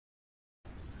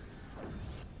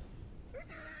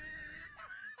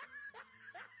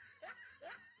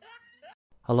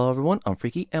Hello everyone, I'm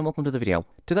Freaky and welcome to the video.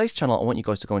 Today's channel I want you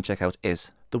guys to go and check out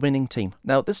is The Winning Team.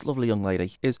 Now this lovely young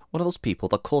lady is one of those people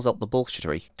that calls out the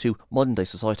bullshittery to modern day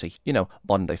society. You know,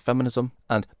 modern day feminism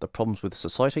and the problems with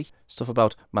society, stuff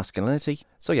about masculinity.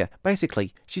 So yeah,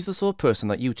 basically she's the sort of person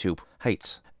that YouTube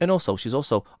hates. And also, she's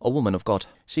also a woman of God.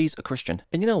 She's a Christian.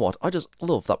 And you know what? I just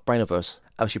love that brain of hers.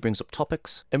 How she brings up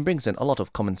topics and brings in a lot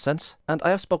of common sense. And I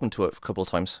have spoken to her a couple of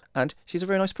times. And she's a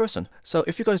very nice person. So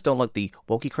if you guys don't like the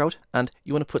wokey crowd and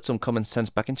you want to put some common sense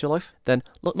back into your life, then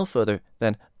look no further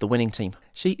than The Winning Team.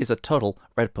 She is a total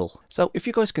Red Pill. So if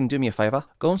you guys can do me a favour,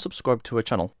 go and subscribe to her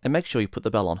channel and make sure you put the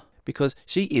bell on, because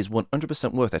she is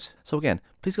 100% worth it. So again,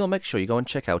 please go and make sure you go and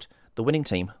check out The Winning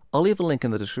Team. I'll leave a link in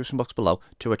the description box below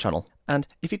to her channel. And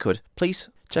if you could, please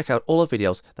check out all her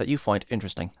videos that you find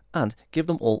interesting and give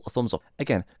them all a thumbs up.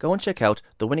 Again, go and check out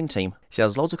The Winning Team. She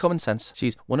has loads of common sense.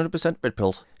 She's 100% Red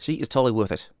Pilled. She is totally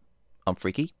worth it. I'm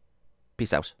Freaky.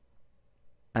 Peace out.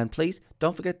 And please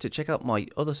don't forget to check out my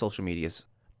other social medias.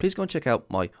 Please go and check out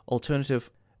my alternative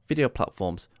video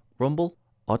platforms: Rumble,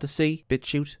 Odyssey,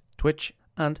 BitChute, Twitch,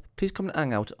 and please come and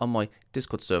hang out on my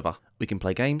Discord server. We can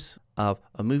play games, have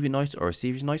a movie night or a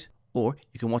series night, or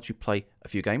you can watch me play a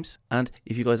few games. And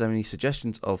if you guys have any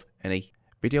suggestions of any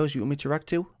videos you want me to react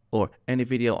to, or any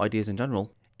video ideas in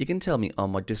general, you can tell me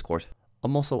on my Discord.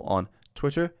 I'm also on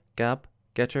Twitter, Gab,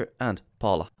 Getter, and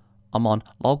Paula. I'm on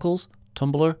Locals,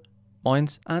 Tumblr,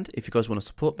 Minds, and if you guys want to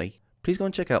support me, please go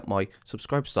and check out my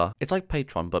Subscribestar. It's like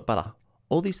Patreon, but better.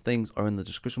 All these things are in the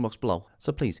description box below,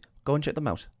 so please go and check them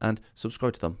out and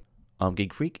subscribe to them. I'm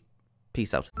Geek Freak.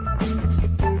 Peace out.